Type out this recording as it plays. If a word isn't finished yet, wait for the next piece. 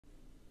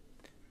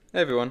Hey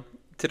everyone,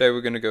 today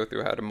we're going to go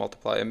through how to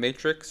multiply a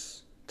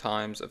matrix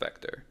times a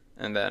vector,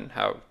 and then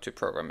how to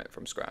program it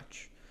from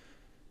scratch.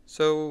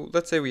 So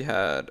let's say we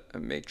had a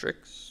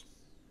matrix,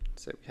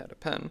 let's say we had a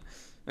pen,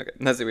 okay,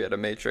 let's say we had a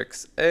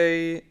matrix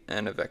A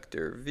and a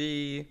vector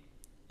V,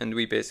 and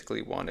we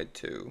basically wanted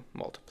to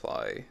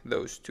multiply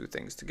those two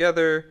things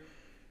together,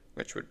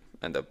 which would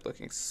end up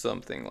looking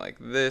something like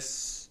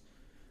this.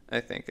 I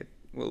think it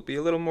will be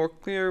a little more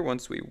clear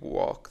once we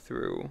walk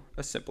through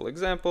a simple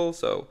example.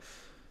 So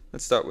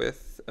let's start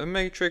with a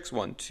matrix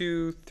 1,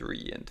 2,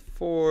 3, and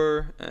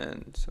 4,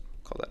 and so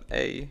call that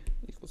A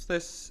equals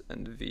this,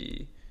 and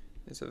V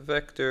is a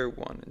vector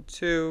 1 and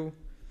 2,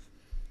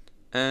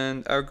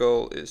 and our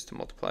goal is to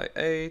multiply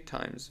A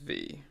times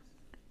V.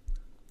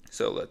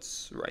 So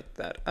let's write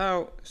that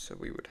out. So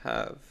we would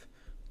have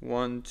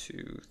 1,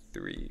 2,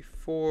 3,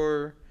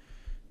 4.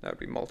 That would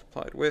be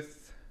multiplied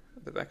with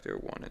the vector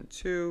 1 and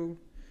 2.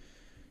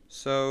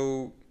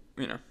 So,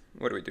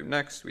 what do we do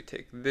next? We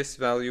take this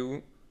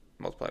value,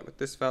 multiply it with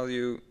this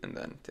value, and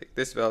then take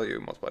this value,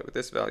 multiply it with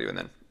this value, and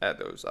then add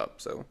those up.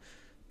 So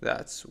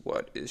that's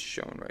what is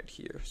shown right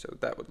here. So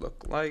that would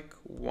look like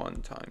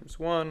 1 times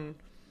 1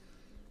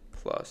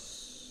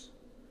 plus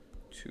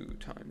 2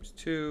 times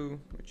 2,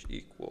 which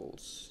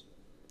equals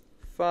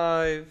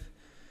 5.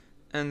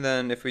 And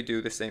then if we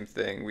do the same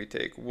thing, we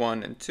take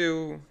 1 and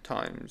 2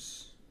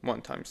 times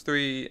 1 times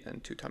 3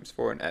 and 2 times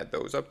 4 and add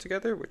those up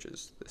together, which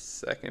is the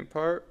second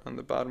part on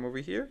the bottom over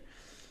here.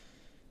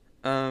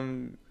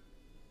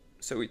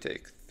 So we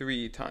take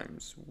 3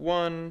 times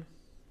 1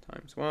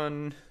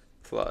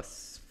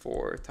 plus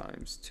 4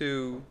 times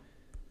 2,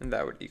 and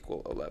that would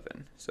equal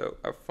 11. So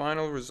our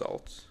final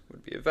result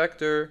would be a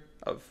vector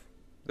of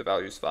the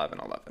values 5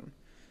 and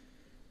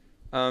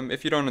 11.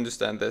 If you don't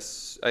understand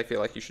this, I feel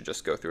like you should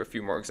just go through a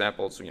few more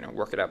examples,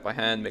 work it out by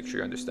hand, make sure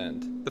you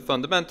understand the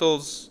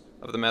fundamentals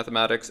of the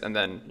mathematics, and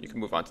then you can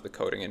move on to the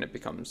coding and it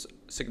becomes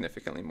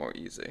significantly more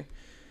easy.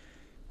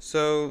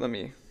 So let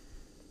me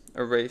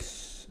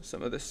erase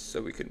some of this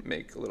so we could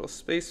make a little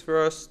space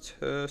for us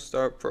to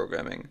start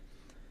programming.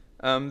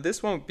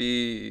 This won't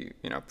be,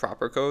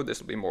 proper code. This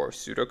will be more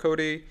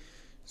pseudocodey.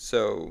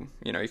 So,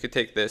 you could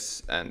take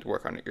this and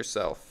work on it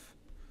yourself.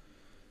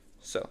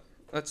 So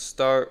let's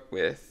start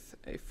with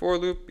a for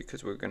loop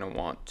because we're going to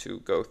want to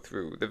go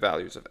through the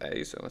values of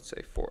A. So let's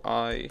say for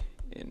I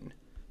in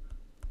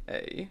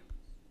A.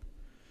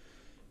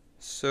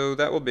 So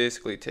that will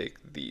basically take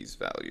these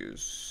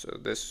values. So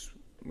this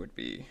would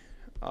be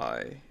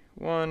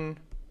I1,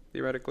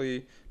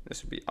 theoretically.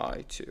 This would be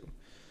I2.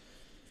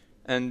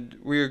 And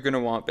we're going to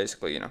want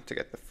basically, to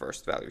get the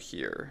first value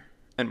here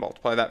and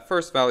multiply that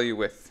first value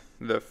with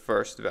the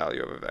first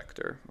value of a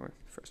vector, or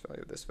first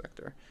value of this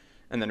vector.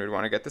 And then we'd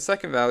want to get the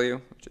second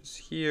value, which is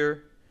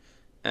here,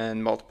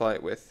 and multiply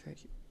it with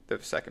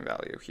the second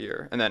value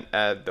here, and then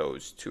add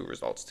those two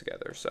results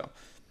together. So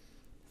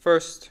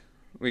first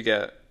we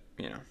get,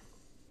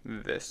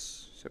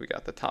 this. So we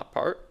got the top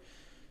part.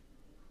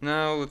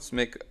 Now let's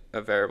make a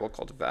variable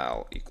called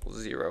val equals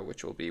 0,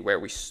 which will be where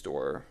we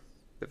store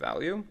the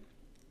value.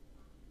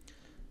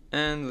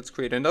 And let's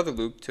create another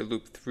loop to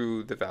loop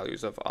through the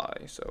values of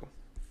I. So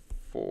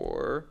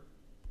for,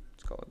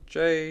 let's call it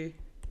j,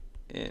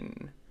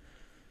 in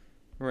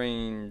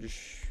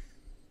range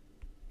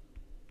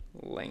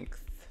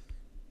length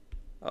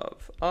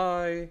of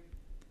I,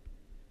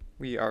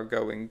 we are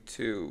going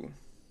to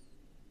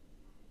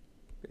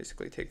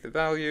basically take the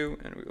value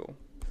and we will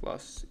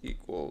plus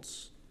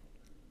equals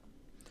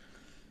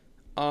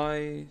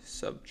I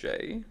sub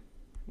j,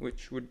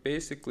 which would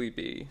basically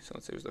be, so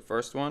let's say it was the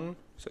first one,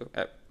 so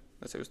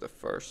let's say it was the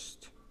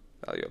first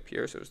value up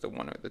here, so it was the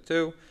 1 or the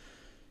 2,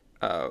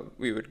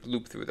 we would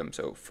loop through them.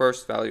 So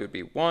first value would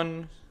be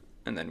 1,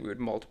 and then we would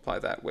multiply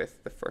that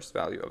with the first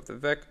value of the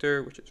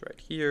vector, which is right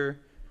here,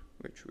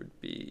 which would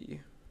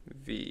be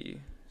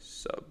v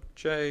sub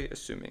j,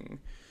 assuming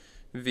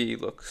v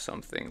looks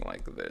something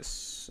like this,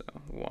 so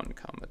 1,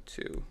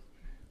 2.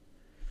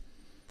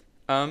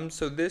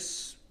 So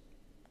this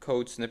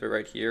code snippet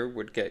right here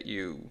would get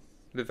you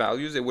the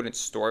values. It wouldn't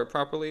store it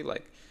properly,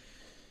 like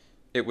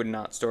it would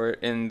not store it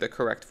in the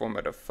correct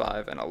format of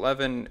 5 and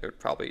 11. It would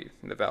probably,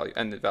 the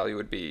value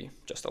would be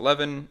just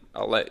 11.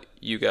 I'll let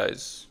you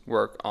guys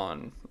work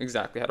on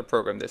exactly how to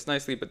program this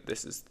nicely, but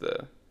this is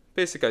the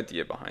basic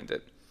idea behind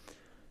it.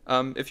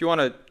 If you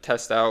want to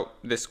test out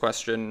this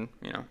question,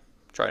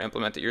 try to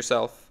implement it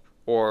yourself,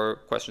 or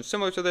questions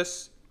similar to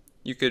this,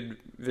 you could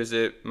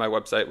visit my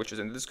website, which is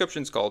in the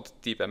description. It's called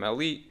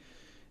DeepMLeet.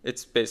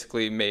 It's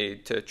basically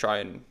made to try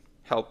and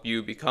help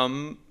you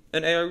become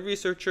an AI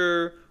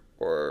researcher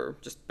or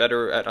just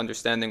better at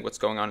understanding what's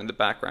going on in the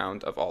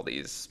background of all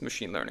these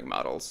machine learning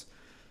models.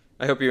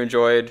 I hope you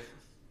enjoyed.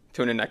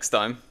 Tune in next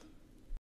time.